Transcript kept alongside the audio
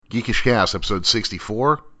Geekish Cast, episode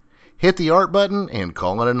 64. Hit the art button and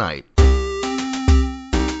call it a night.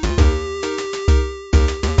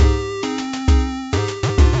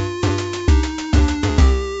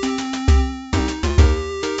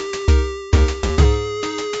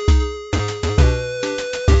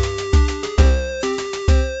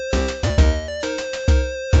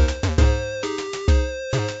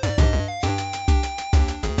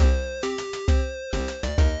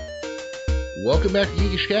 Welcome back to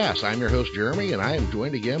Geekish Cast. I'm your host, Jeremy, and I am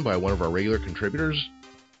joined again by one of our regular contributors,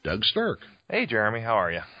 Doug Stark. Hey, Jeremy, how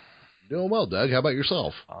are you? Doing well, Doug. How about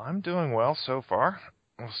yourself? I'm doing well so far.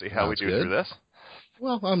 We'll see how we do good. through this.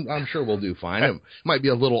 Well, I'm sure we'll do fine. It might be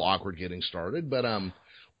a little awkward getting started, but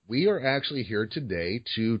we are actually here today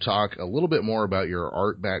to talk a little bit more about your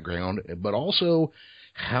art background, but also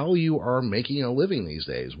how you are making a living these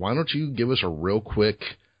days. Why don't you give us a real quick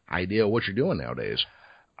idea of what you're doing nowadays?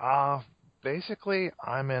 Basically,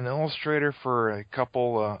 I'm an illustrator for a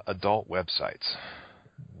couple adult websites.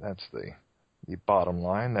 That's the bottom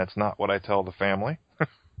line. That's not what I tell the family.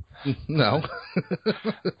 No.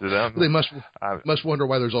 They must wonder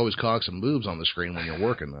why there's always cocks and boobs on the screen when you're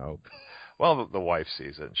working, though. Well, the wife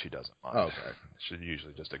sees it, and she doesn't mind. Oh, okay. She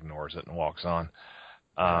usually just ignores it and walks on.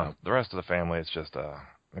 Yeah. The rest of the family, it's just,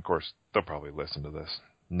 of course, they'll probably listen to this.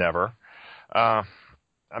 Never. I'm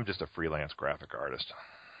just a freelance graphic artist.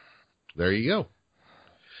 There you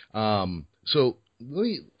go. So let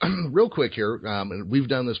me, real quick here, and we've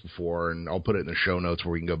done this before, and I'll put it in the show notes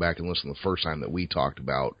where we can go back and listen to the first time that we talked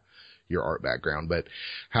about your art background. But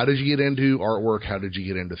how did you get into artwork? How did you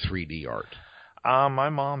get into 3D art? My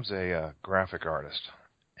mom's a graphic artist,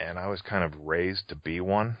 and I was kind of raised to be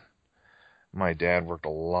one. My dad worked a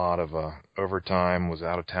lot of overtime, was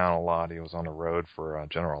out of town a lot. He was on the road for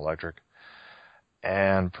General Electric,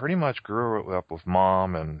 and pretty much grew up with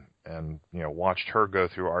Mom and watched her go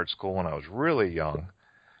through art school when I was really young,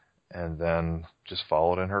 and then just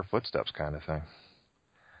followed in her footsteps kind of thing.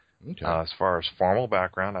 Okay. As far as formal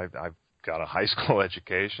background, I've got a high school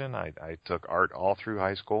education. I took art all through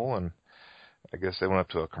high school, and I guess they went up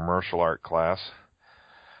to a commercial art class.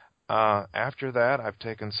 After that, I've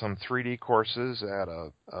taken some 3D courses at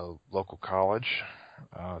a local college.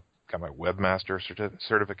 Got my webmaster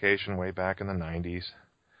certification way back in the 90s.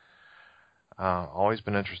 Always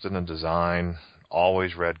been interested in design,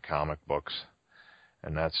 always read comic books,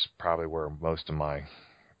 and that's probably where most of my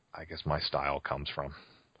style comes from.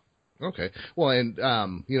 Okay. Well,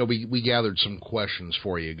 and, we gathered some questions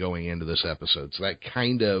for you going into this episode, so that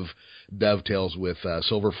kind of dovetails with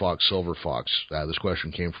Silver Fox. This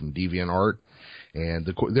question came from DeviantArt,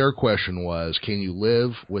 and their question was, can you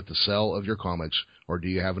live with the sale of your comics, or do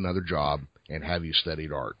you have another job, and have you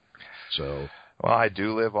studied art? So... Well, I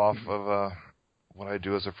do live off of what I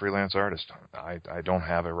do as a freelance artist. I don't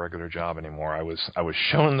have a regular job anymore. I was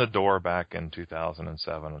shown the door back in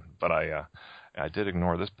 2007, but I did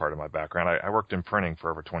ignore this part of my background. I worked in printing for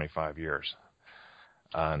over 25 years.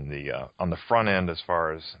 On the front end, as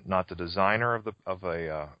far as not the designer of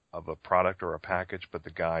a product or a package, but the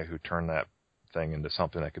guy who turned that thing into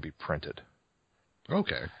something that could be printed.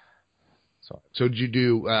 Okay. So did you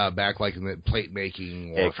do back like in the plate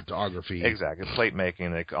making or photography? Exactly, plate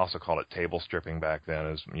making. They also called it table stripping back then.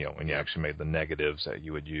 Is when you actually made the negatives that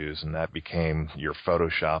you would use, and that became your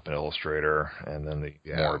Photoshop and Illustrator, and then the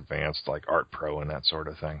more advanced like Art Pro and that sort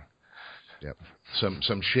of thing. Yep,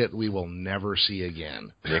 some shit we will never see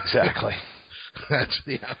again. Exactly.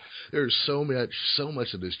 There's so much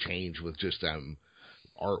that has changed with just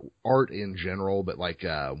art in general, but like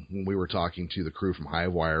when we were talking to the crew from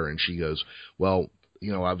Hivewire, and she goes, well,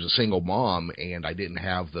 I was a single mom and I didn't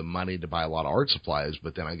have the money to buy a lot of art supplies,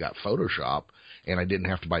 but then I got Photoshop and I didn't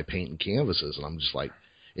have to buy paint and canvases. And I'm just like,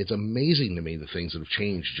 it's amazing to me the things that have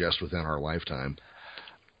changed just within our lifetime.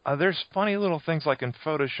 There's funny little things like in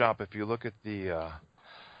Photoshop, if you look at the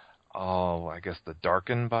the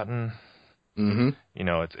darken button. Mm-hmm.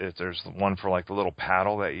 There's one for like the little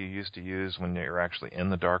paddle that you used to use when you're actually in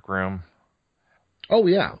the dark room. Oh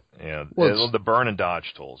yeah. Yeah. The burn and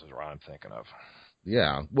dodge tools is what I'm thinking of.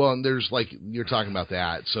 Yeah. Well, and there's like you're talking about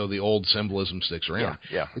that, so the old symbolism sticks around.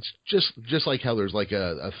 Yeah. It's just like how there's like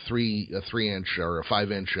a 3-inch or a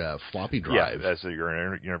 5-inch floppy drive. Yeah, that's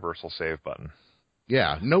your universal save button.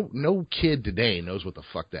 Yeah, no kid today knows what the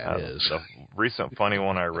fuck that is. The recent funny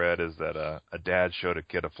one I read is that a dad showed a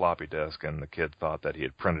kid a floppy disk, and the kid thought that he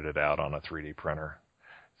had printed it out on a 3D printer.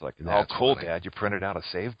 It's like, That's cool, funny. Dad, you printed out a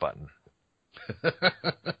save button. I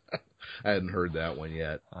hadn't heard that one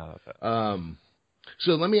yet.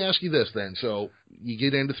 So let me ask you this then. So you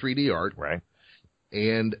get into 3D art. Right.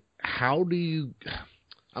 And how do you...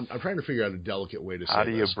 I'm trying to figure out a delicate way to say How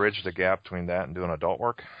do you this. bridge the gap between that and doing adult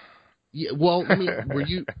work? Yeah, well, I mean, were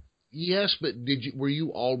you? Yes, but were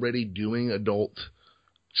you already doing adult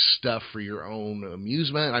stuff for your own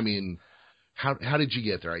amusement? I mean, how did you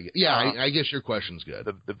get there? I guess your question's good.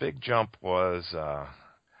 The big jump was, I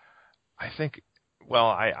think. Well,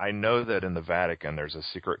 I know that in the Vatican there's a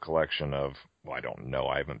secret collection of. Well, I don't know.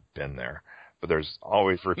 I haven't been there. But there's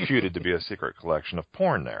always reputed to be a secret collection of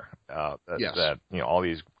porn there. That all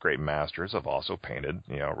these great masters have also painted,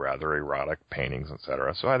 rather erotic paintings,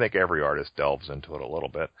 etc. So I think every artist delves into it a little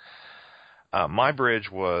bit. My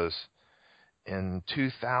bridge was in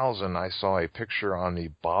 2000. I saw a picture on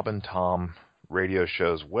the Bob and Tom radio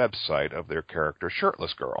show's website of their character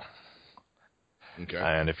Shirtless Girl. Okay.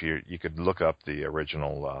 And if you could look up the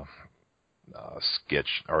original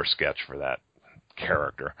sketch for that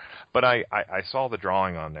character. But I saw the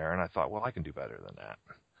drawing on there, and I thought, well, I can do better than that.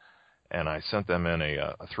 And I sent them in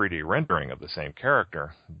a 3D rendering of the same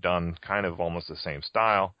character, done kind of almost the same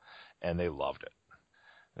style, and they loved it.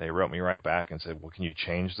 They wrote me right back and said, well, can you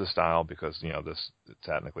change the style? Because, this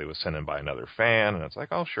technically was sent in by another fan. And it's like,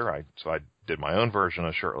 oh, sure. So I did my own version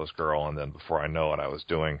of Shirtless Girl, and then before I know it, I was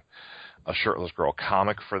doing a Shirtless Girl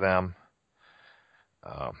comic for them.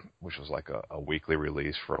 Which was like a weekly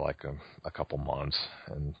release for like a couple months,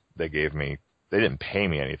 and they didn't pay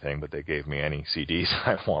me anything, but they gave me any CDs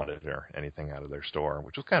I wanted or anything out of their store,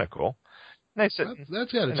 which was kind of cool. And they said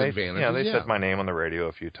that's got its advantage. They said my name on the radio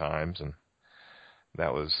a few times, and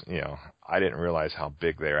that was, I didn't realize how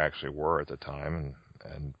big they actually were at the time,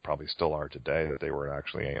 and probably still are today. That they were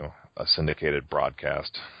actually a syndicated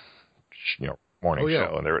broadcast, morning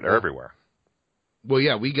show, and they're everywhere. Well,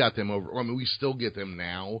 yeah, we got them over. I mean, we still get them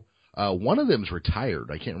now. One of them's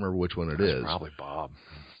retired. I can't remember which one it is. Probably Bob.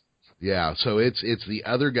 Yeah, so it's the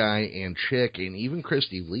other guy and chick, and even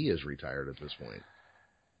Christy Lee is retired at this point.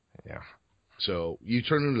 Yeah. So you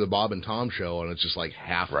turn into the Bob and Tom show, and it's just like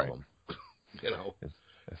half of them.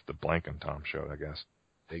 It's the Blank and Tom show, I guess.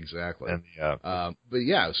 Exactly. And but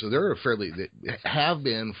yeah, so they're they have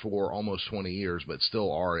been for almost 20 years, but still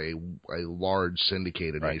are a large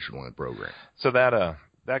syndicated nationwide program. So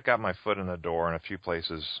that got my foot in the door, and a few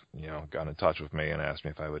places, got in touch with me and asked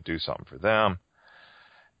me if I would do something for them.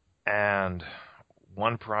 And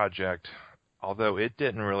one project, although it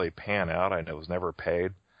didn't really pan out, I was never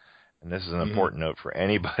paid. And this is an important note for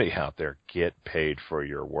anybody out there: get paid for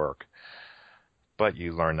your work. But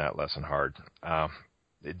you learn that lesson hard.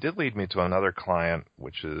 It did lead me to another client,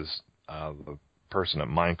 which is the person at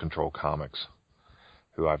Mind Control Comics,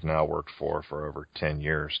 who I've now worked for over 10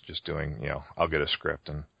 years, just doing, I'll get a script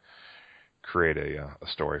and create a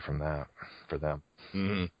story from that for them.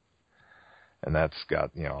 Mm-hmm. And that's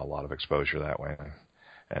got, a lot of exposure that way.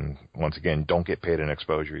 And once again, don't get paid in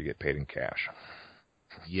exposure, you get paid in cash.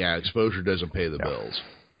 Yeah, exposure doesn't pay the bills.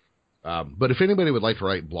 But if anybody would like to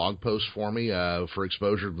write blog posts for me for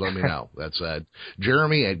exposure, let me know. That's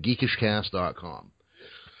Jeremy at geekishcast.com.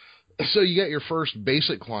 So you got your first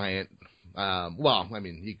basic client. Well, I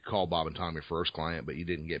mean, you could call Bob and Tom your first client, but you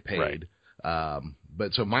didn't get paid. Right.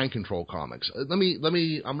 But so Mind Control Comics. I'm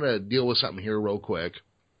going to deal with something here real quick,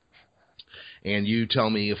 and you tell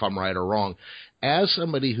me if I'm right or wrong. As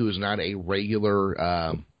somebody who is not a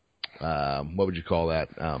regular, what would you call that?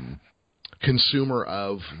 Consumer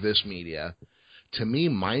of this media, to me,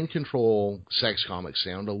 Mind Control sex comics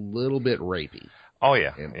sound a little bit rapey. Oh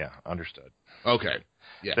yeah, understood. Okay,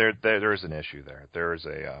 yeah. There's an issue there. There's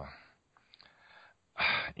a,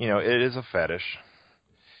 it is a fetish.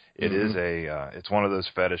 It is it's one of those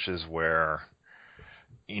fetishes where,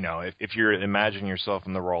 if you're imagining yourself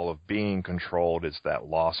in the role of being controlled, it's that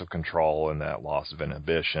loss of control and that loss of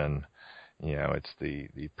inhibition. It's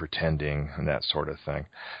the pretending and that sort of thing.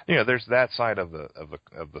 There's that side of the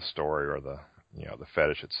story, or the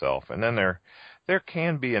fetish itself, and then there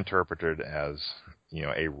can be interpreted as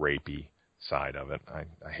a rapey side of it.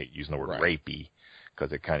 I hate using the word rapey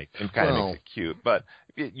because it kind of makes it cute, but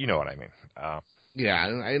you know what I mean. Yeah,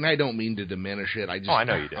 and I don't mean to diminish it. I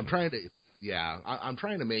know you didn't. I'm trying to. Yeah, I'm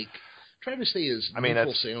trying to stay as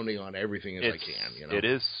neutral sounding on everything as I can. It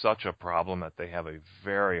is such a problem that they have a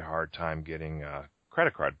very hard time getting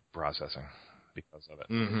credit card processing because of it.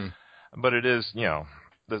 Mm-hmm. But it is,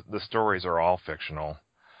 the stories are all fictional,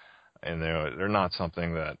 and they're not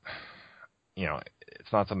something that,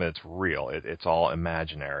 it's not something that's real. It's all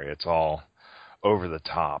imaginary. It's all over the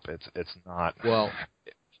top. It's not. Well,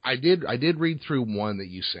 I did read through one that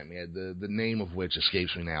you sent me, the name of which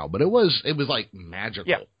escapes me now, but it was like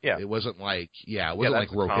magical. Yeah. It wasn't like like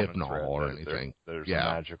Rohypnol or anything. There's a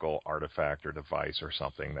magical artifact or device or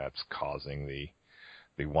something that's causing the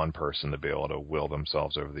the one person to be able to will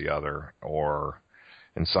themselves over the other, or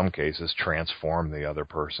in some cases transform the other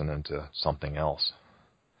person into something else.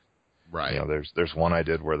 Right. You know, there's one I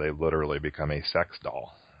did where they literally become a sex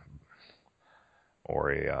doll,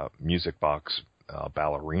 or a music box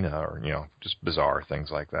ballerina, or, you know, just bizarre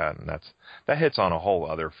things like that. And that hits on a whole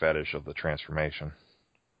other fetish of the transformation.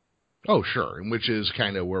 Oh, sure, which is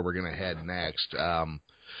kind of where we're going to head next.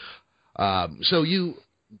 So you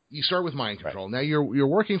start with mind control. Right. Now you're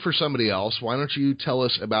working for somebody else. Why don't you tell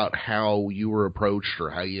us about how you were approached or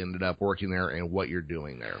how you ended up working there and what you're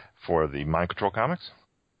doing there? For the Mind Control comics?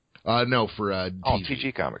 No, for TG. Oh,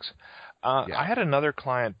 TG Comics. Yeah. I had another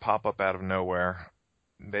client pop up out of nowhere.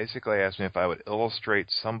 Basically asked me if I would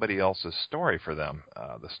illustrate somebody else's story for them.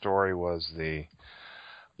 The story was it's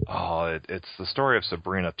the story of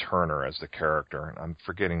Sabrina Turner as the character. I'm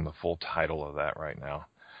forgetting the full title of that right now.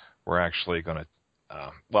 We're actually going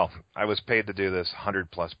to, I was paid to do this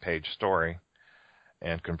 100-plus page story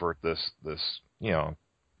and convert this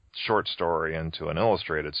short story into an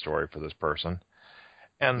illustrated story for this person.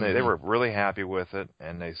 And they were really happy with it,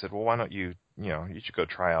 and they said, well, why don't you should go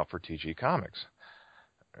try out for TG Comics,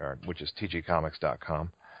 which is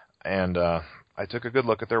tgcomics.com. And I took a good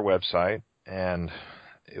look at their website, and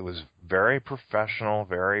it was very professional,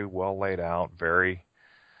 very well laid out, very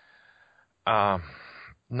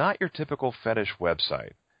not your typical fetish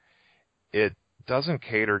website. It doesn't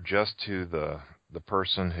cater just to the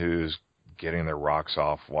person who's getting their rocks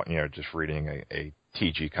off, just reading a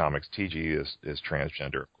TG Comics. TG is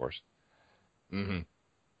transgender, of course. Mm-hmm.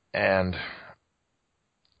 And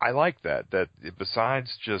I like that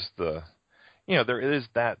besides just there is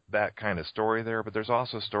that kind of story there, but there's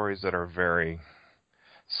also stories that are very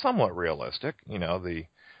somewhat realistic.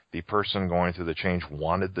 The person going through the change,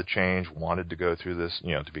 wanted to go through this,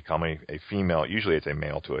 to become a female. Usually it's a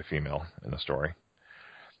male to a female in the story.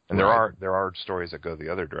 And right. there are stories that go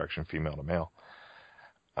the other direction, female to male.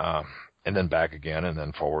 And then back again, and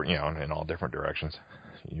then forward, in all different directions.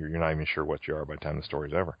 You're not even sure what you are by the time the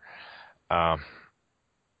story's over.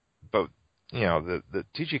 But, the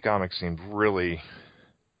TG Comics seemed really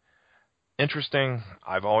interesting.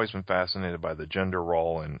 I've always been fascinated by the gender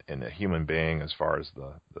role in a human being as far as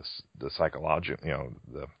the psychological,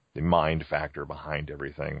 the mind factor behind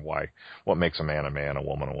everything. What makes a man, a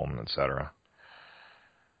woman, etc.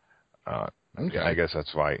 Okay. I guess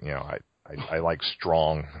that's why, I like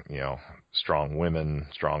strong women,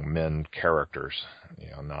 strong men characters,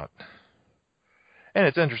 and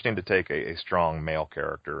it's interesting to take a strong male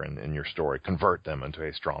character in your story, convert them into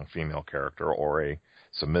a strong female character or a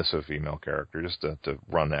submissive female character, just to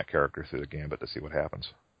run that character through the gambit to see what happens.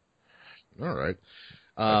 All right.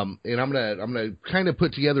 And I'm gonna kind of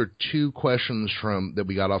put together two questions that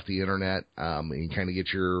we got off the internet, and kind of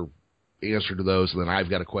get your answer to those, and then I've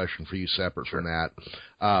got a question for you separate from that.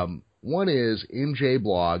 One is NJ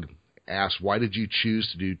Blog asked, why did you choose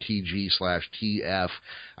to do TG/TF?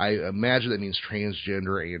 I imagine that means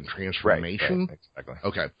transgender and transformation. Right, exactly.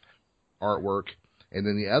 Okay. Artwork. And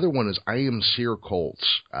then the other one is I Am Seer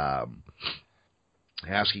Colts,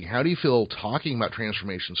 asking, how do you feel talking about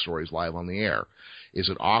transformation stories live on the air? Is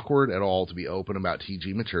it awkward at all to be open about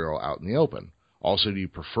TG material out in the open? Also, do you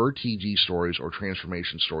prefer TG stories or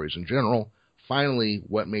transformation stories in general? Finally,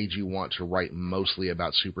 what made you want to write mostly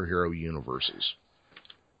about superhero universes?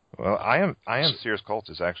 Well, I am Sears Colts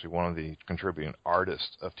is actually one of the contributing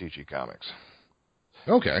artists of TG Comics.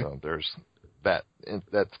 Okay. So there's that.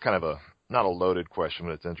 That's kind of not a loaded question,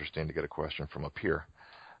 but it's interesting to get a question from a peer.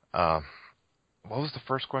 What was the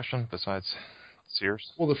first question besides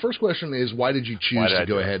Sears? Well, the first question is, why did you choose to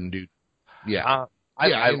go ahead and do? Yeah.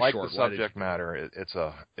 I like the subject matter. It's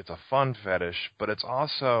a fun fetish, but it's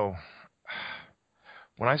also,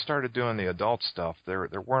 when I started doing the adult stuff, there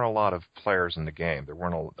weren't a lot of players in the game.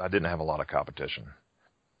 I didn't have a lot of competition.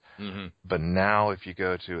 Mm-hmm. But now, if you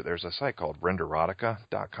go to, there's a site called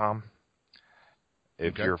renderotica.com.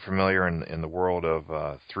 If you're familiar in the world of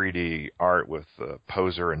 3D art with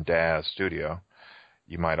Poser and Daz Studio,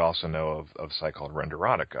 you might also know of a site called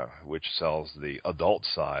Renderotica, which sells the adult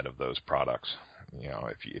side of those products.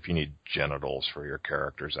 If you need genitals for your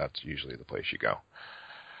characters, that's usually the place you go.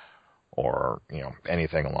 Or,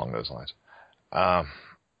 anything along those lines.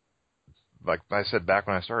 Like I said, back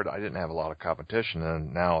when I started, I didn't have a lot of competition,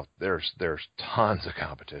 and now there's tons of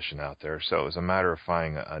competition out there. So it was a matter of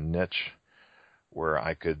finding a niche where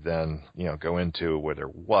I could then, go into where there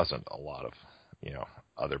wasn't a lot of,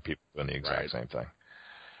 other people doing the exact same thing.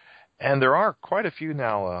 And there are quite a few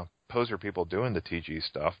now poser people doing the TG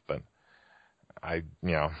stuff, but I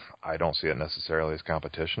don't see it necessarily as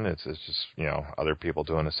competition. It's just, other people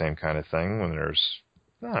doing the same kind of thing when there's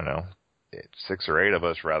I don't know, 6 or 8 of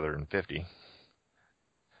us rather than 50.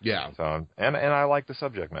 Yeah. So, and I like the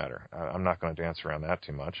subject matter. I'm not going to dance around that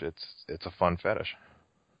too much. It's a fun fetish.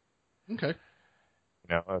 Okay.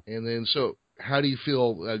 You know, And then, so how do you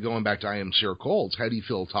feel going back to I Am Sir Colds? How do you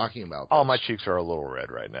feel talking about this? oh, my cheeks are a little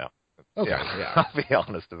red right now. Okay. Yeah. I'll be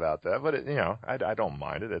honest about that. But I don't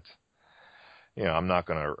mind it. It's, I'm not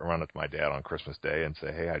going to run up to my dad on Christmas Day and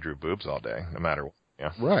say, hey, I drew boobs all day, no matter what.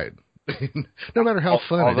 Right. No matter how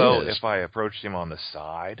fun Although, it is. if I approached him on the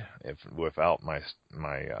side, without my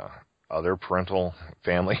other parental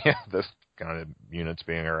family, this kind of units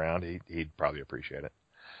being around, he'd probably appreciate it.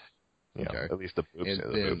 Okay. At least the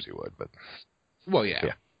boobs he would. But well, yeah.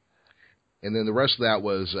 And then the rest of that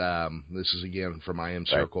was this is again from I Am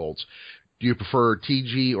Sir Colds. Do you prefer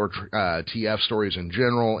TG or TF stories in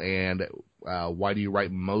general, and why do you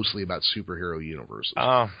write mostly about superhero universes?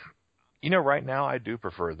 Right now I do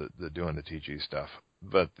prefer the doing the TG stuff,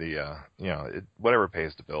 but whatever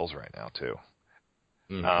pays the bills right now too.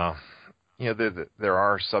 Mm-hmm. There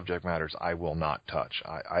are subject matters I will not touch.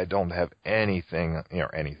 I don't have anything,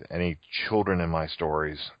 any children in my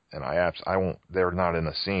stories, and I won't. They're not in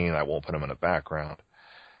a scene. I won't put them in a background.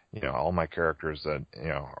 All my characters that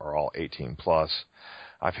are all 18 plus.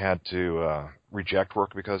 I've had to reject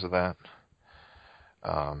work because of that.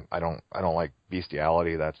 I don't like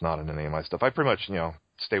bestiality. That's not in any of my stuff. I pretty much,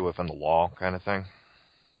 stay within the law kind of thing.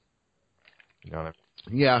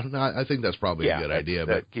 Yeah, no, I think that's probably a good idea.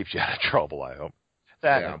 That but keeps you out of trouble, I hope.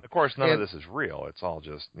 Of course, none of this is real. It's all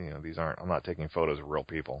just, I'm not taking photos of real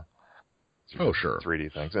people. Oh, sure.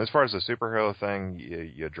 3D things. And as far as the superhero thing,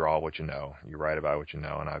 you draw what you know. You write about what you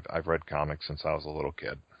know. And I've read comics since I was a little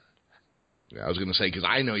kid. Yeah, I was going to say, because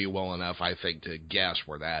I know you well enough, I think, to guess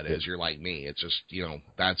where that is. You're like me. It's just,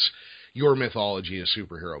 that's your mythology is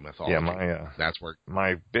superhero mythology. Yeah, that's where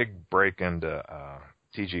my big break into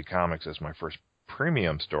TG Comics is my first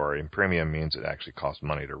premium story, and premium means it actually cost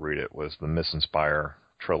money to read it, was the Misinspire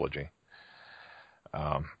trilogy.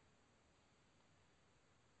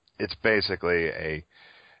 It's basically a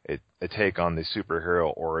take on the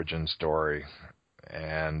superhero origin story.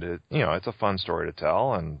 And it's a fun story to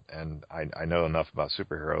tell, and I know enough about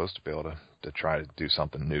superheroes to be able to try to do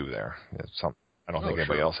something new there. It's I don't think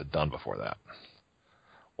anybody else had done before that,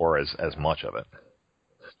 or as much of it.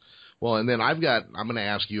 Well, and then I'm going to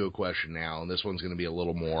ask you a question now, and this one's going to be a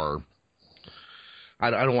little more, I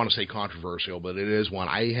don't want to say controversial, but it is one.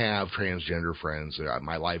 I have transgender friends that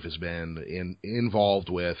my life has been involved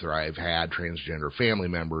with, or I've had transgender family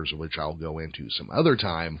members, which I'll go into some other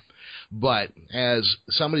time. But as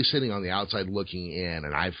somebody sitting on the outside looking in,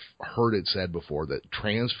 and I've heard it said before that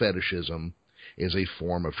trans fetishism is a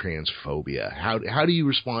form of transphobia. How do you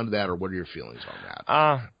respond to that, or what are your feelings on that?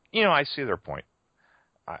 I see their point.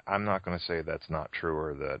 I'm not going to say that's not true,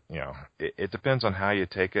 or that, it depends on how you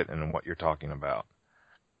take it and what you're talking about.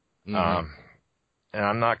 Mm-hmm. And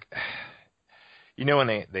I'm not,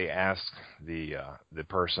 when they ask the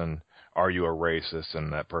person, are you a racist?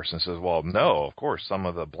 And that person says, well, no, of course, some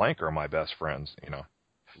of the blank are my best friends,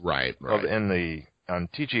 Right. Well, on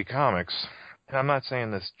TG Comics, and I'm not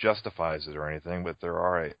saying this justifies it or anything, but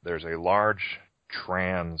there's a large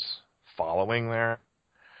trans following there,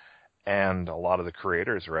 and a lot of the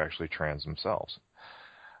creators are actually trans themselves.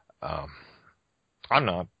 I'm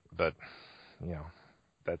not, but,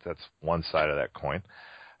 that's one side of that coin.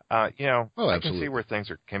 I can see where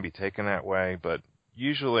things can be taken that way, but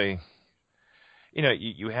usually,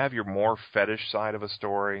 you have your more fetish side of a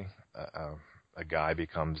story. A guy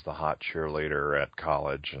becomes the hot cheerleader at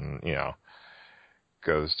college and,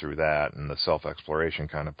 goes through that and the self-exploration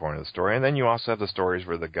kind of point of the story. And then you also have the stories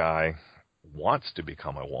where the guy wants to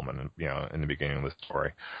become a woman, in the beginning of the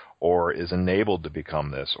story, or is enabled to become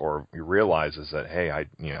this, or he realizes that, hey,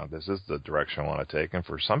 this is the direction I want to take. And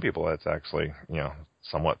for some people, that's actually,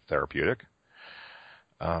 somewhat therapeutic.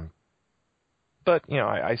 But,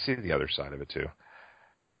 I see the other side of it too.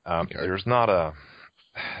 Okay. There's not a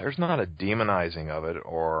demonizing of it,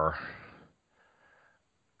 or,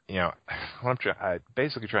 what I'm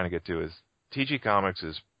basically trying to get to is TG Comics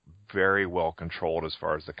is very well controlled as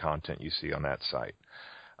far as the content you see on that site.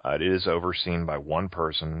 It is overseen by one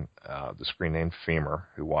person, the screen named Femur,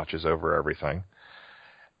 who watches over everything.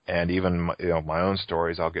 And even, my own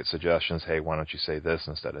stories, I'll get suggestions, hey, why don't you say this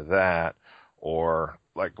instead of that? Or,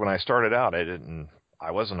 like, when I started out,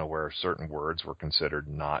 I wasn't aware certain words were considered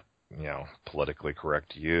not, politically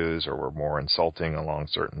correct to use, or were more insulting along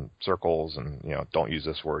certain circles, and, don't use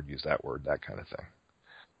this word, use that word, that kind of thing.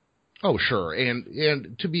 Oh, sure.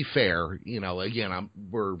 And to be fair, again,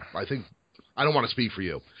 I think I don't want to speak for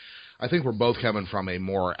you. I think we're both coming from a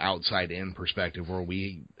more outside-in perspective where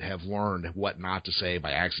we have learned what not to say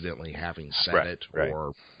by accidentally having said it. Right.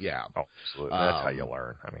 Or, yeah. Oh, absolutely. That's how you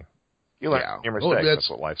learn. I mean, you learn from your mistakes. Well, that's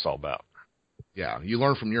what life's all about. Yeah, you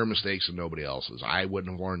learn from your mistakes and nobody else's. I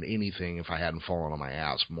wouldn't have learned anything if I hadn't fallen on my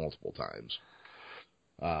ass multiple times.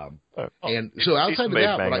 And so outside of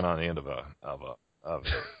that, banging on the end of a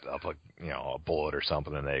a bullet or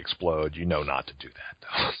something, and they explode. You know not to do that,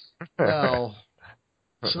 though. Well,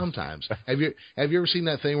 sometimes. Have you ever seen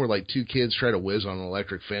that thing where like two kids try to whiz on an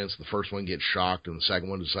electric fence? The first one gets shocked, and the second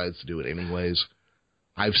one decides to do it anyways.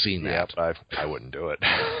 I've seen that. Yeah, but I wouldn't do it.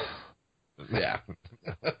 Yeah.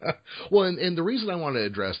 Well, and the reason I want to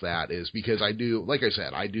address that is because I do, like I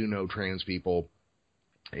said, I do know trans people,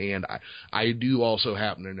 and I do also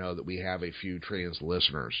happen to know that we have a few trans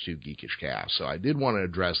listeners to Geekish Cast. So I did want to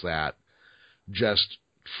address that just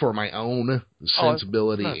for my own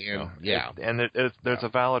sensibility. There's a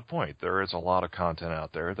valid point. There is a lot of content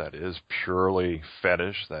out there that is purely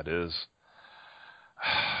fetish, that is...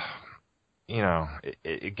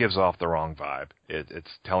 it gives off the wrong vibe.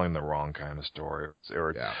 It's telling the wrong kind of story.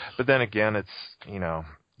 But then again, it's,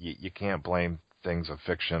 you can't blame things of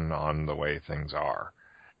fiction on the way things are.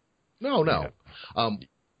 No.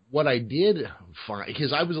 What I did find,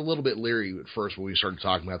 because I was a little bit leery at first when we started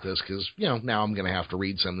talking about this, because, now I'm going to have to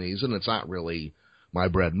read some of these, and it's not really my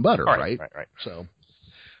bread and butter, right? Right. So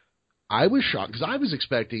I was shocked, because I was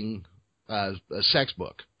expecting a sex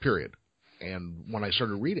book, period. And when I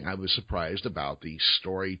started reading, I was surprised about the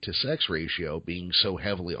story-to-sex ratio being so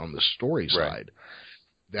heavily on the story side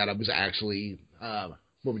that I was actually, what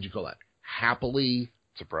would you call that? Happily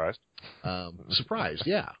surprised. Surprised,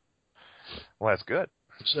 yeah. Well, that's good.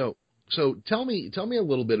 So tell me a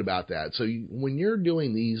little bit about that. So when you're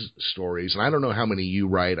doing these stories, and I don't know how many you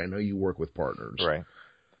write, I know you work with partners, right?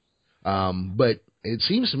 But it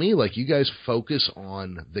seems to me like you guys focus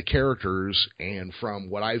on the characters, and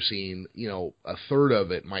from what I've seen, a third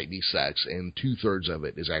of it might be sex, and 2/3 of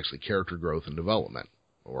it is actually character growth and development,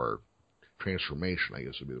 or transformation, I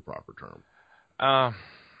guess would be the proper term.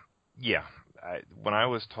 Yeah. When I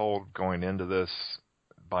was told going into this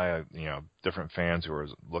by different fans who were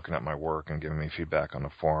looking at my work and giving me feedback on the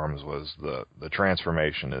forums, was the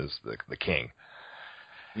transformation is the king.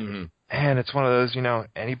 Mm-hmm. And it's one of those,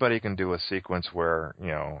 anybody can do a sequence where,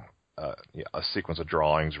 a sequence of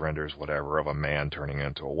drawings, renders, whatever, of a man turning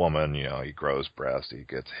into a woman. He grows breasts, he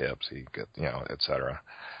gets hips, he gets, etc.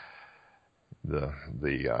 The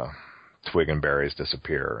twig and berries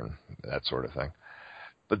disappear and that sort of thing.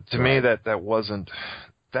 But to me, that wasn't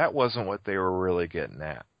what they were really getting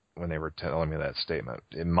at when they were telling me that statement.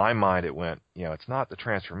 In my mind, it went, it's not the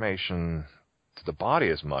transformation to the body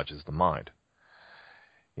as much as the mind.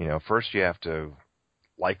 First you have to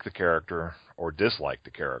like the character or dislike the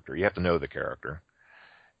character. You have to know the character.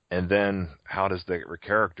 And then how does the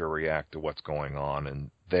character react to what's going on? And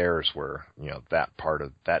there's where, that part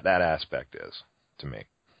of that aspect is to me.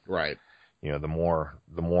 Right. The more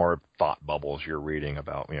thought bubbles you're reading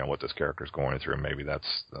about, what this character's going through, maybe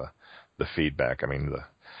that's the feedback. I mean,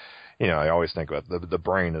 I always think about the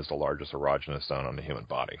brain is the largest erogenous zone on the human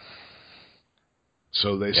body.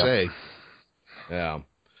 So they say. Yeah.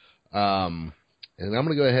 And I'm going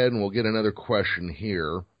to go ahead and we'll get another question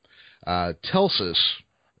here. Telsis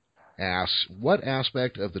asks, what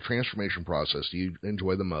aspect of the transformation process do you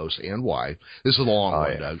enjoy the most and why? This is a long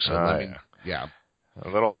one, Doug, so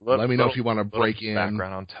let me know if you want to break in.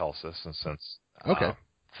 Background on Telsis, and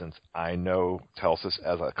since I know Telsis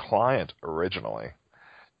as a client originally,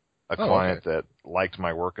 client that liked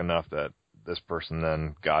my work enough that this person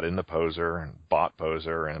then got into Poser and bought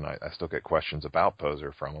Poser, and I still get questions about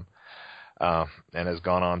Poser from them, and has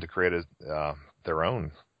gone on to create their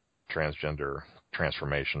own transgender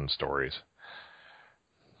transformation stories.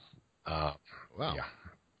 Wow. Yeah.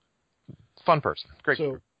 Fun person. Great.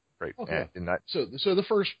 Great. Okay. So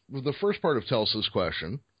the first part of Telsa's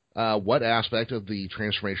question, what aspect of the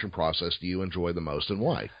transformation process do you enjoy the most and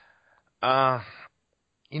why? I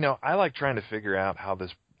like trying to figure out how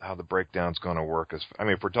the breakdown's going to work.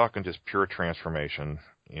 If we're talking just pure transformation,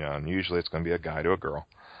 and usually it's going to be a guy to a girl.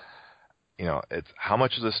 It's how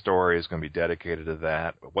much of the story is going to be dedicated to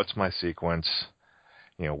that. What's my sequence?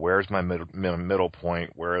 Where's my middle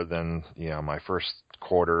point? Where then, my first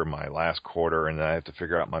quarter, my last quarter, and then I have to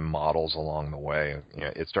figure out my models along the way.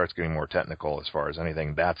 It starts getting more technical as far as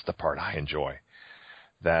anything. That's the part I enjoy.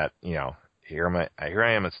 That, here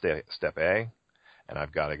I am at step A, and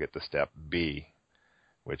I've got to get to step B,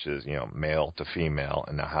 which is, male to female,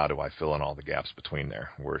 and now how do I fill in all the gaps between there?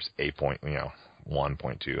 Where's A point,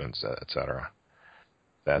 1.2, and et cetera.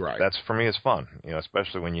 That's for me is fun,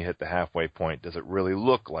 especially when you hit the halfway point. Does it really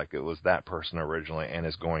look like it was that person originally and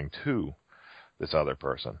is going to this other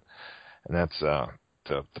person? And that's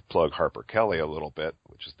to plug Harper Kelly a little bit,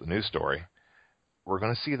 which is the news story. We're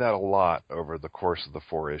going to see that a lot over the course of the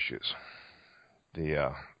 4 issues.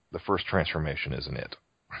 The first transformation isn't it.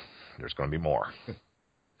 There's going to be more.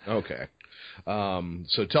 Okay.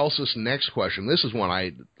 So tell us this next question. This is one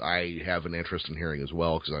I have an interest in hearing as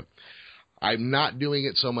well, because I'm not doing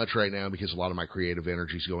it so much right now because a lot of my creative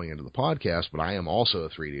energy is going into the podcast, but I am also a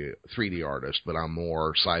 3D artist, but I'm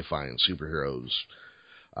more sci-fi and superheroes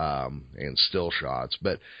and still shots.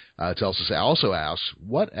 But Telsus also asks,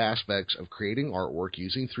 what aspects of creating artwork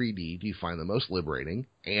using 3D do you find the most liberating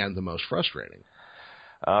and the most frustrating?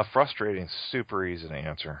 Frustrating, super easy to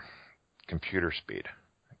answer. Computer speed.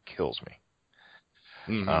 It kills me.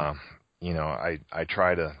 Mm-hmm. I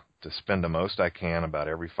try to spend the most I can about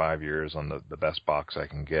every 5 years on the best box I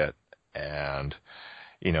can get. And,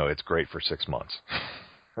 it's great for 6 months.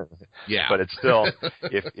 Yeah. But it's still,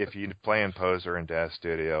 if you play in Poser and Daz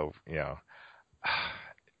Studio,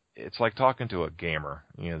 it's like talking to a gamer.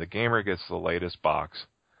 The gamer gets the latest box,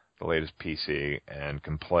 the latest PC, and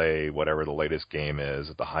can play whatever the latest game is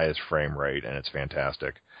at the highest frame rate, and it's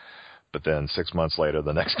fantastic. But then 6 months later,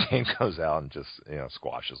 the next game comes out and just,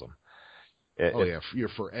 squashes them. You're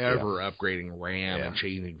forever upgrading RAM and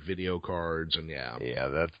changing video cards, and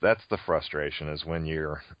that's the frustration, is when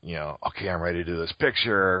you're, okay, I'm ready to do this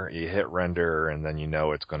picture, you hit render, and then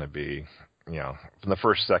it's going to be, from the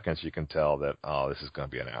first seconds you can tell that, this is going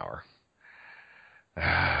to be an hour.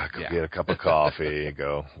 Go get a cup of coffee,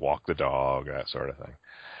 go walk the dog, that sort of thing.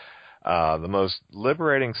 The most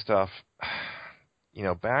liberating stuff,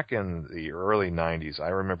 back in the early 90s, I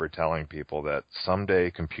remember telling people that someday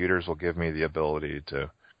computers will give me the ability to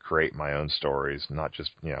create my own stories, not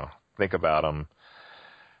just, think about them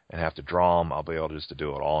and have to draw them. I'll be able just to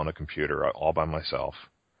do it all on a computer, all by myself.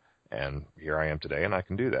 And here I am today, and I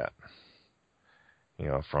can do that.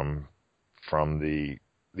 From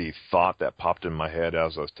the thought that popped in my head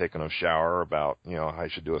as I was taking a shower about, I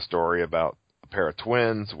should do a story about a pair of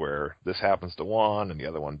twins where this happens to one and the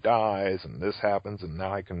other one dies and this happens, and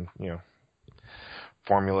now I can,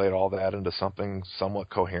 formulate all that into something somewhat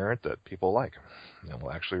coherent that people like and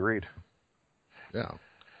will actually read. Yeah.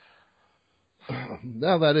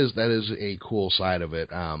 Now that is a cool side of it.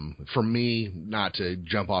 For me, not to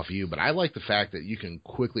jump off you, but I like the fact that you can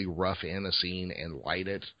quickly rough in a scene and light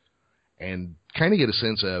it and kind of get a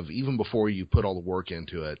sense of, even before you put all the work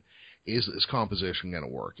into it, is this composition going to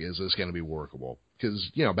work? Is this going to be workable?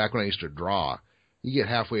 Because, back when I used to draw, you get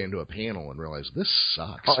halfway into a panel and realize, this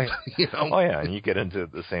sucks. Oh, yeah. Oh, yeah, and you get into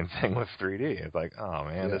the same thing with 3D. It's like, oh,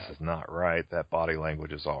 man, This is not right. That body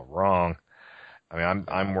language is all wrong. I mean,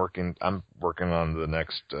 I'm working on the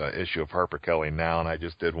next issue of Harper Kelly now, and I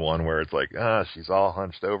just did one where it's like, she's all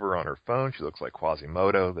hunched over on her phone. She looks like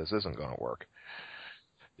Quasimodo. This isn't going to work.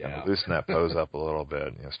 Yeah, loosen that pose up a little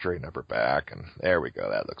bit, straighten up her back, and there we go.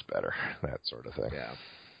 That looks better. That sort of thing. Yeah.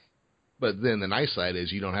 But then the nice side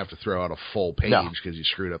is you don't have to throw out a full page because you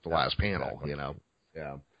screwed up the last panel. Exactly.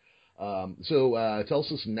 Yeah. So tell us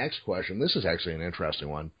this next question. This is actually an interesting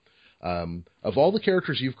one. Of all the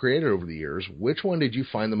characters you've created over the years, which one did you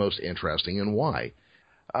find the most interesting, and why?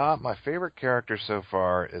 My favorite character so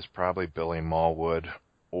far is probably Billy Mallwood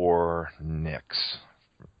or Nyx.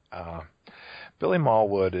 Billy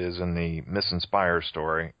Mallwood is in the Miss Inspire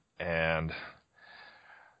story, and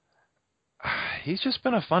he's just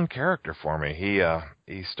been a fun character for me.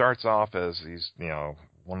 He starts off as he's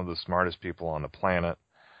one of the smartest people on the planet.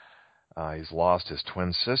 He's lost his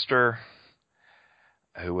twin sister,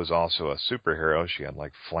 who was also a superhero. She had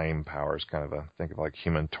like flame powers, kind of think of like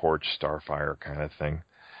Human Torch, Starfire kind of thing.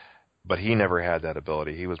 But he never had that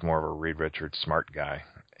ability. He was more of a Reed Richards smart guy,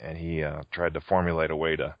 and he tried to formulate a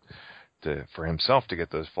way for himself to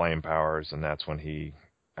get those flame powers, and that's when he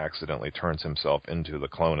accidentally turns himself into the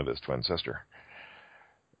clone of his twin sister.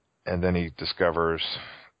 And then he discovers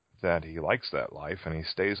that he likes that life, and he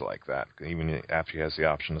stays like that, even after he has the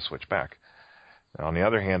option to switch back. Now, on the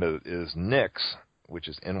other hand is Nyx, which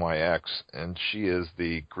is NYX, and she is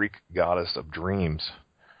the Greek goddess of dreams.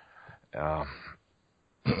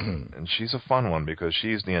 And she's a fun one because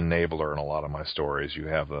she's the enabler in a lot of my stories. You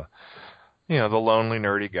have the lonely,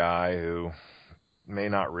 nerdy guy who may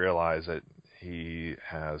not realize that he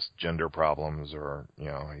has gender problems, or,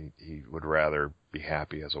 he would rather be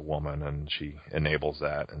happy as a woman, and she enables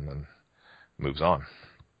that and then moves on.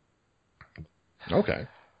 Okay.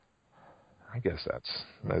 I guess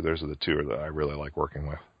those are the two that I really like working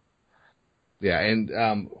with. Yeah, and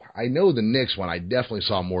I know the Knicks one. I definitely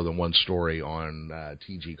saw more than one story on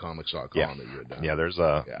tgcomics.com that you had done. Yeah, there's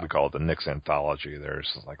we call it the Knicks Anthology. There's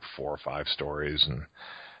like 4 or 5 stories, and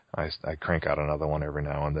I crank out another one every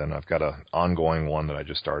now and then. I've got an ongoing one that I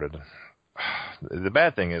just started. The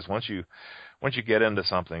bad thing is once you get into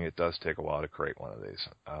something, it does take a while to create one of these.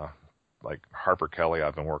 Like Harper Kelly,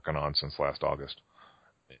 I've been working on since last August.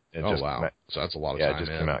 Wow! So that's a lot of time. Yeah, it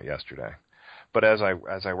just came out yesterday. But as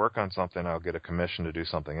I work on something, I'll get a commission to do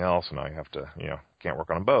something else, and I have to, can't work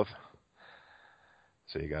on them both.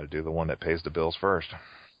 So you got to do the one that pays the bills first.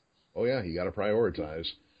 Oh yeah, you got to prioritize.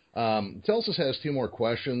 Telsus has 2 more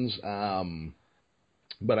questions,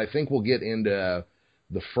 but I think we'll get into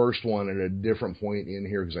the first one at a different point in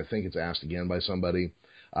here because I think it's asked again by somebody.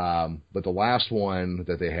 But the last one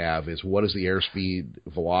that they have is, what is the airspeed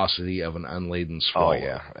velocity of an unladen swallow? Oh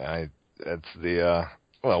yeah, it's the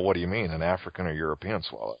well, what do you mean, an African or European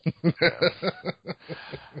swallow?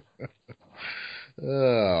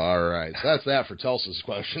 All right, so that's that for Telsus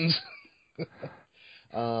questions.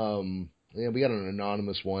 Yeah, we got an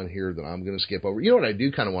anonymous one here that I'm going to skip over. You know what I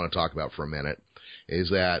do kind of want to talk about for a minute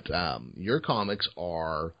is that your comics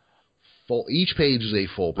are full. Each page is a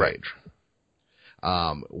full page,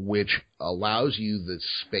 which allows you the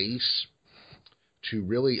space to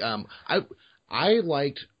really. I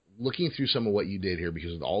liked looking through some of what you did here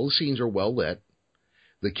because all the scenes are well lit.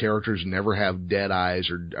 The characters never have dead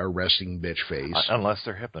eyes or a resting bitch face. Unless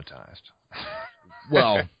they're hypnotized.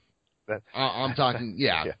 Well, I'm talking,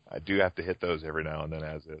 yeah. Yeah. I do have to hit those every now and then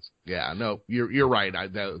as is. Yeah, no, you're right.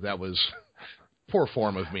 That was poor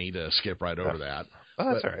form of me to skip right over that.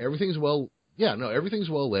 Oh, that's all right. Everything's everything's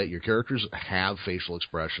well lit. Your characters have facial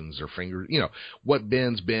expressions. Their fingers, what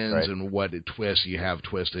bends, right. And what it twists, you have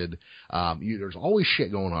twisted. There's always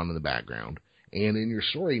shit going on in the background. And in your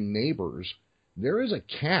story, Neighbors, there is a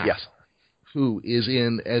cat who is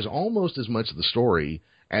in as almost as much of the story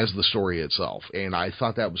as the story itself. And I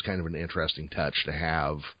thought that was kind of an interesting touch to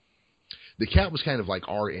have. The cat was kind of like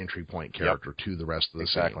our entry point character to the rest of the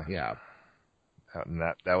scene. Yeah. And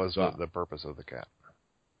that was the purpose of the cat.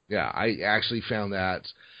 Yeah, I actually found that,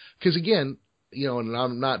 because again, and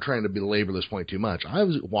I'm not trying to belabor this point too much, I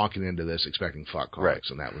was walking into this expecting fuck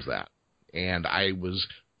comics, and that was that. And I was,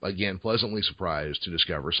 again, pleasantly surprised to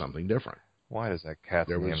discover something different. Why does that cat's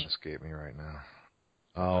name escape me right now?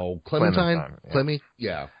 Oh, Clementine? Yeah. Clemmy?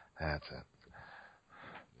 Yeah. That's it.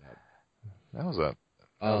 That was a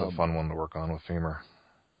fun one to work on with Femur.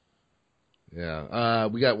 Yeah.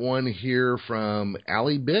 We got one here from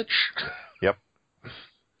Allie Bitch. Yep.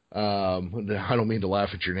 I don't mean to laugh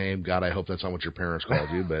at your name. God, I hope that's not what your parents called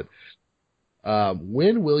you. But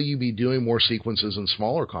when will you be doing more sequences in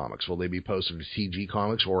smaller comics? Will they be posted to TG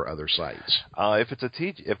Comics or other sites? If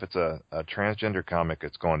it's a transgender comic,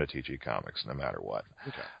 it's going to TG Comics no matter what.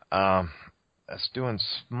 Okay. That's doing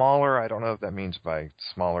smaller. I don't know if that means by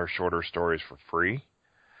smaller, shorter stories for free.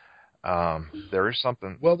 There is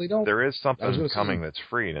something. Well, they don't. There is something coming that's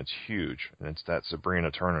free, and it's huge, and it's that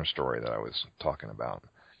Sabrina Turner story that I was talking about.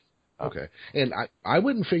 Okay, and I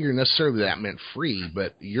wouldn't figure necessarily that meant free,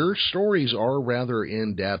 but your stories are rather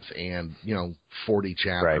in depth and 40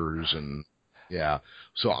 chapters and yeah.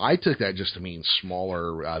 So I took that just to mean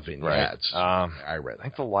smaller vignettes. Right. I read. I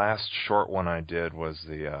think the last short one I did was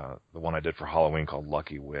the one I did for Halloween called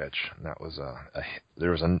Lucky Witch. And that was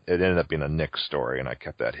it ended up being a Nick story, and I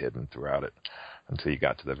kept that hidden throughout it until you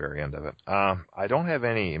got to the very end of it. I don't have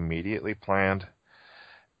any immediately planned.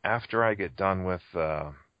 After I get done with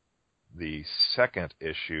the second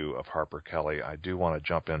issue of Harper Kelly, I do want to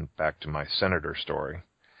jump in back to my Senator story.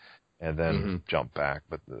 And then jump back.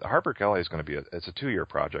 But Harper Kelly is going to be it's a 2-year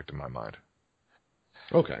project in my mind.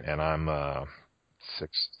 Okay. And I'm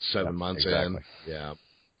 7 months exactly. in. Yeah.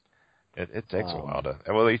 It takes a while to.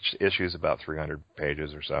 Well, each issue is about 300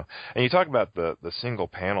 pages or so. And you talk about the single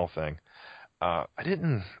panel thing. I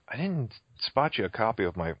didn't spot you a copy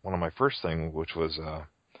of one of my first things, which was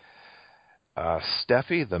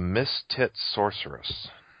Steffi the Miss Tit Sorceress.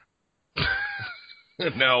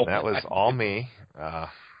 No, that was all me.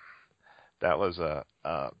 That was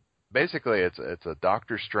basically it's a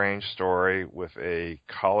Doctor Strange story with a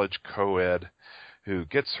college co-ed who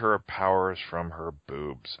gets her powers from her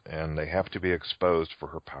boobs, and they have to be exposed for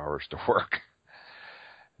her powers to work.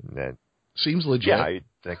 And that seems legit. Yeah, I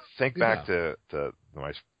think back to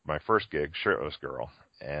my first gig, Shirtless Girl,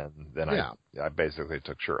 and then I basically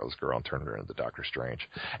took Shirtless Girl and turned her into Doctor Strange.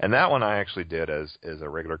 And that one I actually did as a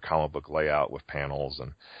regular comic book layout with panels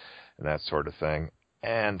and that sort of thing.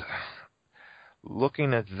 And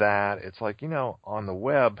looking at that, it's like, on the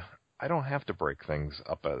web, I don't have to break things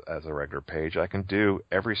up as a regular page. I can do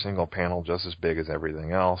every single panel just as big as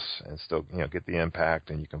everything else and still, get the impact,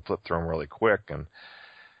 and you can flip through them really quick. And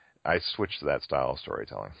I switched to that style of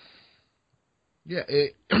storytelling. Yeah,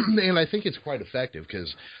 and I think it's quite effective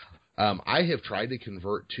because I have tried to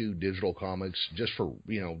convert to digital comics just for,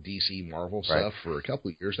 DC Marvel stuff for a couple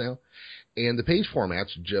of years now, and the page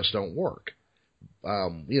formats just don't work.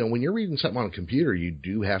 When you're reading something on a computer, you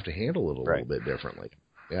do have to handle it a little bit differently.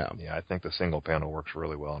 Yeah. Yeah, I think the single panel works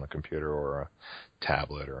really well on a computer or a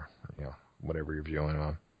tablet or, whatever you're viewing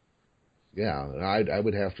on. Yeah, I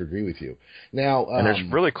would have to agree with you. Now, and there's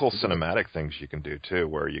really cool cinematic things you can do too,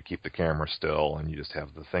 where you keep the camera still and you just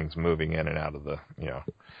have the things moving in and out of the,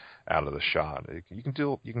 out of the shot. You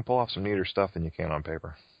can pull off some neater stuff than you can on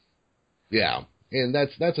paper. Yeah, and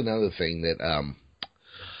that's another thing that,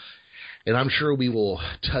 and I'm sure we will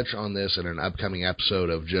touch on this in an upcoming episode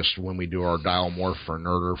of just when we do our Dial Morph for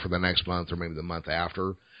Nerder for the next month or maybe the month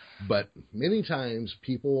after. But many times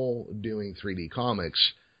people doing 3D comics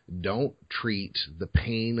don't treat the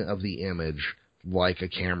pain of the image like a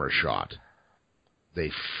camera shot.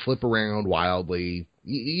 They flip around wildly.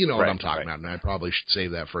 You know what I'm talking about, and I probably should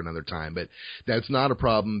save that for another time. But that's not a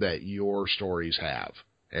problem that your stories have.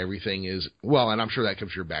 Everything is, well, and I'm sure that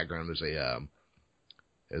comes from your background as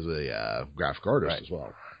a graphic artist as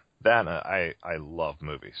well. That I love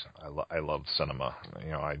movies. I love cinema.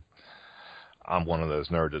 I'm one of those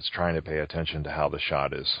nerds that's trying to pay attention to how the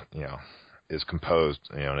shot is composed,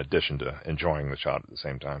 in addition to enjoying the shot at the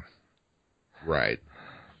same time. Right.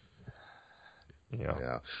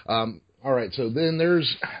 Yeah. All right. So then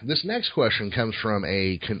there's this next question comes from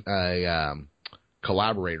a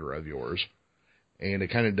collaborator of yours, and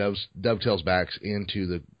it kind of dovetails back into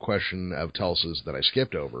the question of Tulsa's that I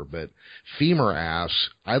skipped over. But Femur asks,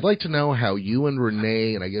 I'd like to know how you and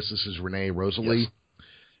Renee, and I guess this is Renee Rosalie,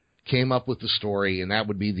 came up with the story, and that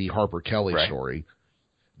would be the Harper Kelly story.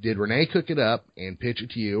 Did Renee cook it up and pitch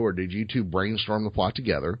it to you, or did you two brainstorm the plot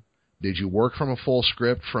together? Did you work from a full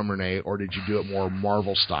script from Renee, or did you do it more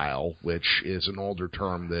Marvel style, which is an older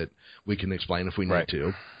term that we can explain if we need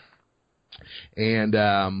to? And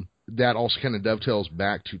that also kind of dovetails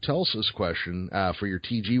back to Tulsa's question. For your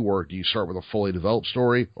TG work, do you start with a fully developed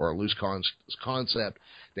story or a loose concept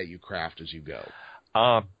that you craft as you go?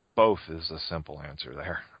 Both is a simple answer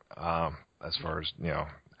there. As far as,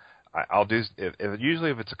 I'll do, usually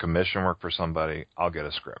if it's a commission work for somebody, I'll get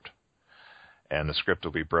a script. And the script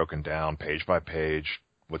will be broken down page by page,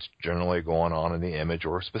 what's generally going on in the image,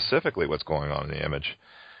 or specifically what's going on in the image.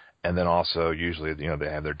 And then also, usually, they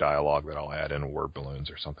have their dialogue that I'll add in word balloons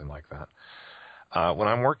or something like that. When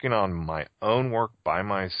I'm working on my own work by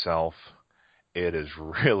myself, it is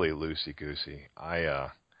really loosey-goosey.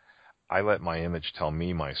 I let my image tell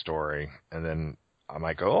me my story, and then I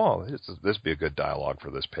might go, oh, this would be a good dialogue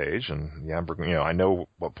for this page, and I know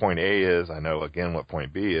what point A is, I know again what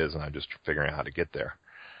point B is, and I'm just figuring out how to get there.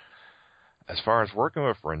 As far as working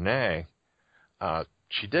with Renee,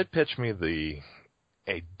 she did pitch me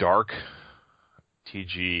a dark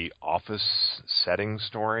TG office setting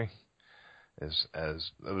story. There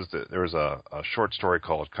was a short story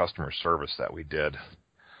called Customer Service that we did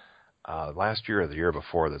last year or the year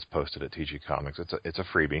before that's posted at TG Comics. It's a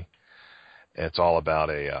freebie. It's all about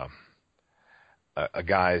a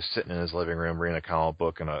guy sitting in his living room reading a comic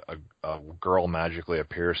book, and a girl magically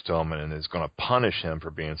appears to him and is going to punish him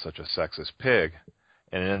for being such a sexist pig,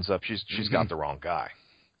 and it ends up she's got the wrong guy,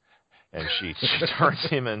 and she turns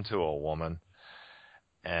him into a woman,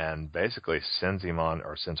 and basically sends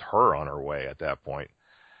her on her way at that point,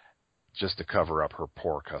 just to cover up her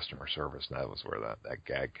poor customer service. And that was where that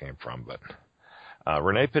gag came from. But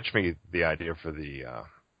Renee pitched me the idea for the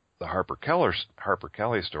Harper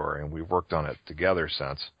Kelly story, and we've worked on it together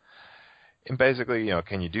since. And basically,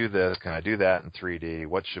 can you do this? Can I do that in 3D?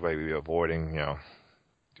 What should I be avoiding?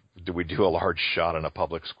 Do we do a large shot in a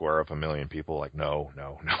public square of 1 million people? Like, no.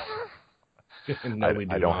 No,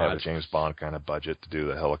 I don't have a James Bond kind of budget to do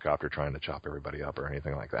the helicopter trying to chop everybody up or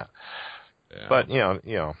anything like that. Yeah. But,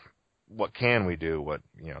 what can we do?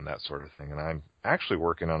 That sort of thing. And I'm actually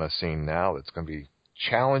working on a scene now that's going to be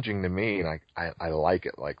challenging to me, and I like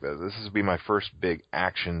it like this. This will be my first big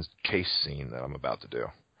action chase scene that I'm about to do.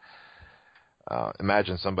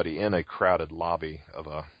 Imagine somebody in a crowded lobby of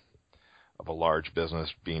a large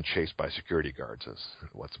business being chased by security guards. Is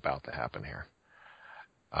what's about to happen here.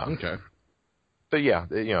 Okay. But yeah,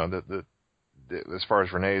 as far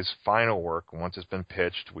as Renee's final work, once it's been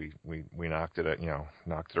pitched, we knocked it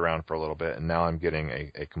around for a little bit, and now I'm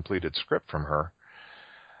getting a completed script from her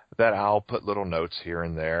that I'll put little notes here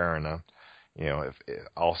and there, and if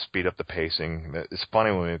I'll speed up the pacing. It's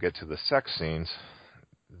funny when we get to the sex scenes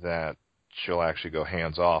that she'll actually go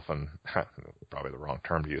hands off, and probably the wrong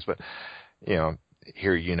term to use, but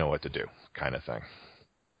here you know what to do, kind of thing.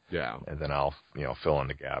 Yeah. And then I'll fill in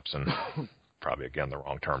the gaps, and probably again the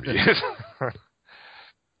wrong term to use.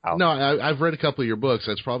 No, I've read a couple of your books.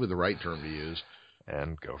 That's probably the right term to use.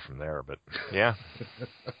 And go from there, but yeah.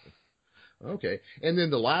 Okay. And then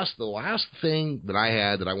the last thing that I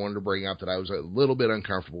had that I wanted to bring up that I was a little bit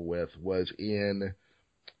uncomfortable with was I'm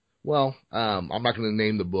not going to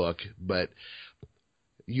name the book, but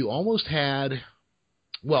you almost had,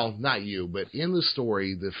 well, not you, but in the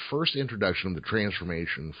story, the first introduction of the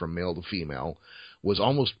transformation from male to female was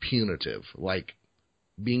almost punitive, like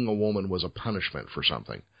being a woman was a punishment for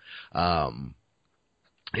something.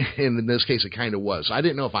 And in this case, it kind of was. I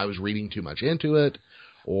didn't know if I was reading too much into it,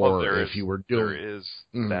 or if you were doing... There is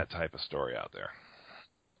that type of story out there.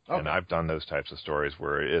 Okay. And I've done those types of stories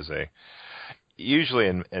where it is usually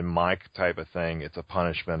in my type of thing, it's a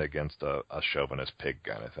punishment against a chauvinist pig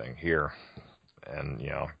kind of thing here. And,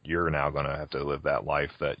 you're now going to have to live that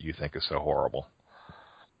life that you think is so horrible.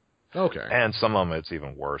 Okay. And some of them, it's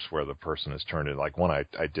even worse, where the person is turned into, like one I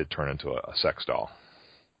did turn into a sex doll.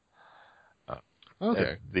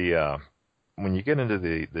 Okay. When you get into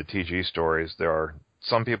the TG stories, there are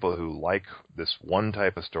some people who like this one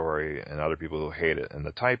type of story and other people who hate it. And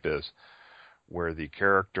the type is where the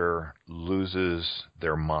character loses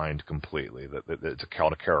their mind completely. It's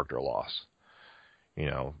called a character loss.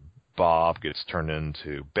 Bob gets turned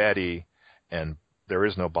into Betty, and there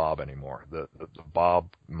is no Bob anymore. The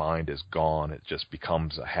Bob mind is gone. It just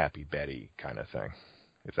becomes a happy Betty kind of thing,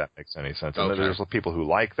 if that makes any sense. Okay. And there's people who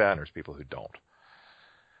like that, and there's people who don't.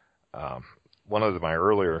 One of my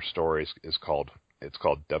earlier stories is called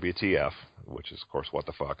WTF, which is, of course, what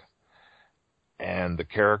the fuck. And the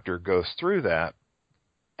character goes through that,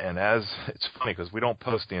 and it's funny because we don't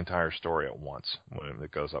post the entire story at once when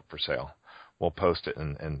it goes up for sale. We'll post it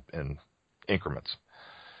in increments,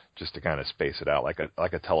 just to kind of space it out,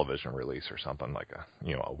 like a television release or something, like a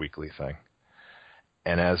weekly thing.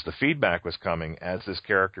 And as the feedback was coming, as this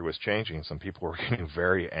character was changing, some people were getting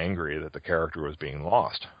very angry that the character was being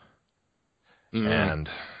lost. Mm-hmm. And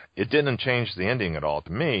it didn't change the ending at all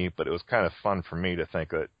to me, but it was kind of fun for me to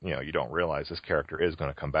think that, you don't realize this character is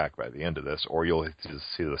going to come back by the end of this, or you'll just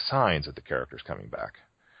see the signs that the character's coming back.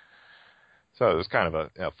 So it was kind of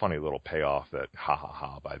a funny little payoff that, ha ha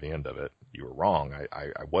ha, by the end of it, you were wrong.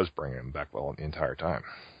 I was bringing him back the entire time.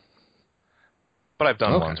 But I've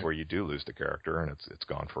done ones where you do lose the character and it's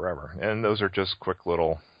gone forever. And those are just quick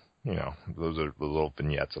little, those are the little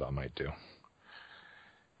vignettes that I might do.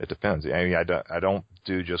 It depends. I mean, I don't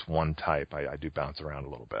do just one type. I do bounce around a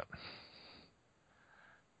little bit.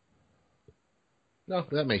 No,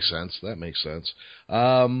 that makes sense.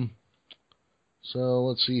 So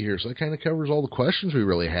let's see here. So that kind of covers all the questions we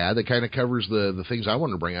really had. That kind of covers the things I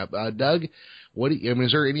wanted to bring up. Doug,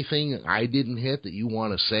 is there anything I didn't hit that you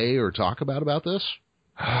want to say or talk about this?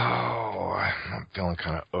 Oh, I'm feeling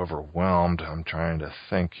kind of overwhelmed. I'm trying to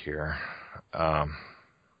think here.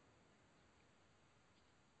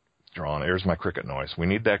 Here's my cricket noise. We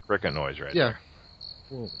need that cricket noise right there.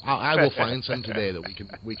 Well, I will find some today that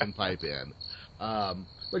we can pipe in. But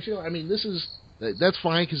that's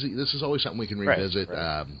fine because this is always something we can revisit.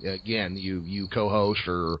 Right. Again, you co-host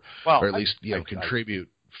or at least contribute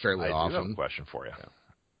fairly often. I do have a question for you. Yeah.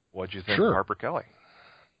 What'd you think of Harper Kelly?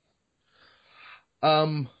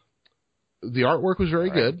 The artwork was very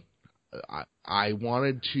good. I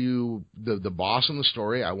wanted to the boss in the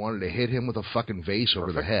story. I wanted to hit him with a fucking vase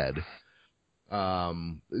over the head.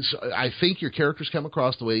 So I think your characters come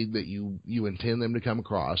across the way that you intend them to come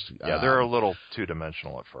across. Yeah, they're a little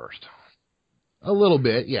two-dimensional at first. A little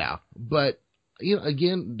bit, yeah. But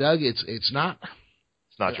again, Doug, it's not.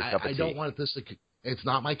 It's not your cup of tea. I don't want this to. It's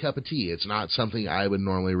not my cup of tea. It's not something I would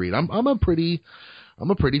normally read. I'm a pretty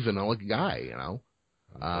vanilla guy,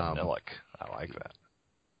 Vanillic. I like that.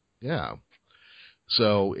 Yeah.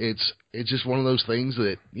 So it's just one of those things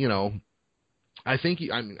that, I think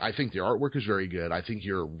the artwork is very good. I think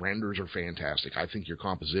your renders are fantastic. I think your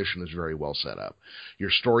composition is very well set up. Your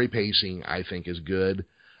story pacing, I think, is good.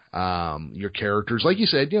 Your characters, like you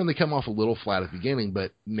said, they come off a little flat at the beginning,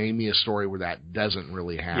 but name me a story where that doesn't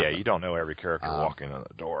really happen. Yeah, you don't know every character walking in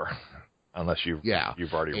the door unless you've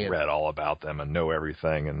already read all about them and know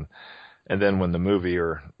everything. And then when the movie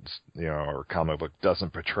or comic book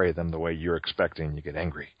doesn't portray them the way you're expecting, you get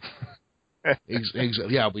angry.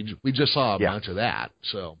 Yeah, we just saw a bunch of that.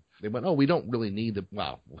 So they went, we don't really need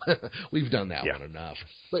we've done that one enough.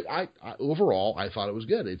 But I overall, I thought it was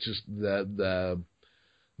good. It's just the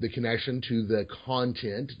the connection to the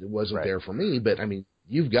content wasn't Right. there for me. But I mean,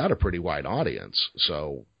 you've got a pretty wide audience,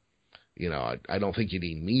 so I don't think you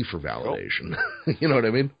need me for validation. Cool. You know what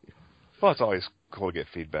I mean? Well, it's always cool to get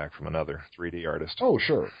feedback from another 3D artist. Oh,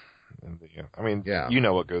 sure. And I mean, yeah. You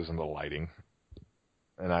know what goes into lighting.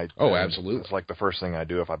 And absolutely. It's like the first thing I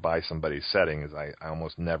do if I buy somebody's setting is I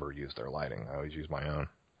almost never use their lighting. I always use my own.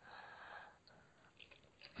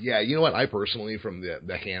 Yeah, you know what? I personally, from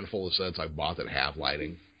the handful of sets I've bought that have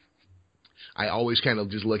lighting, I always kind of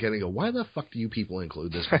just look at it and go, why the fuck do you people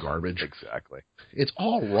include this garbage? Exactly. It's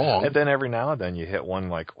all wrong. And then every now and then you hit one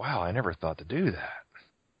like, wow, I never thought to do that.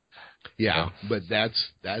 Yeah, but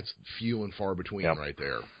that's few and far between right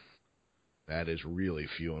there. That is really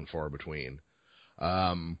few and far between.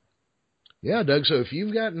 Yeah, Doug, so if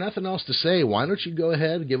you've got nothing else to say, why don't you go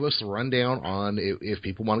ahead and give us the rundown on if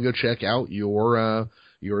people want to go check out your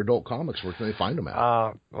adult comics, where can they find them at?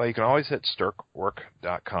 Well, you can always hit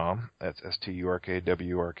sturkwork.com. That's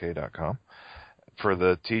STURKWRK.com. For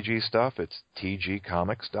the TG stuff, it's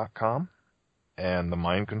tgcomics.com. And the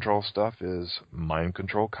mind control stuff is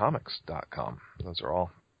mindcontrolcomics.com. Those are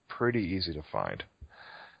all pretty easy to find.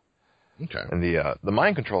 Okay. And the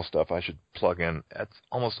mind control stuff I should plug in, that's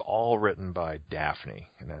almost all written by Daphne,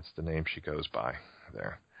 and that's the name she goes by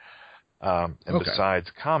there. And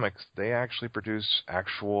besides comics, they actually produce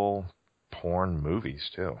actual porn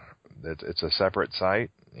movies too. It's a separate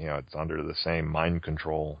site. It's under the same mind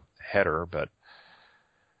control header, but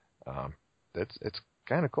it's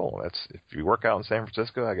kind of cool. That's if you work out in San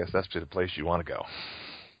Francisco, I guess that's the place you want to go.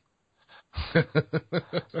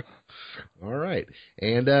 All right.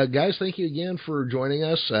 And guys, thank you again for joining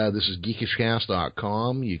us. This is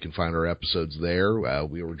geekishcast.com. You can find our episodes there.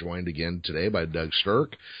 We were joined again today by Doug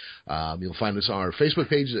Sturk. You'll find us on our Facebook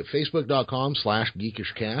page at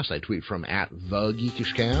facebook.com/geekishcast. I tweet from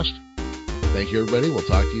 @thegeekishcast. Thank you, everybody. We'll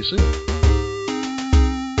talk to you soon.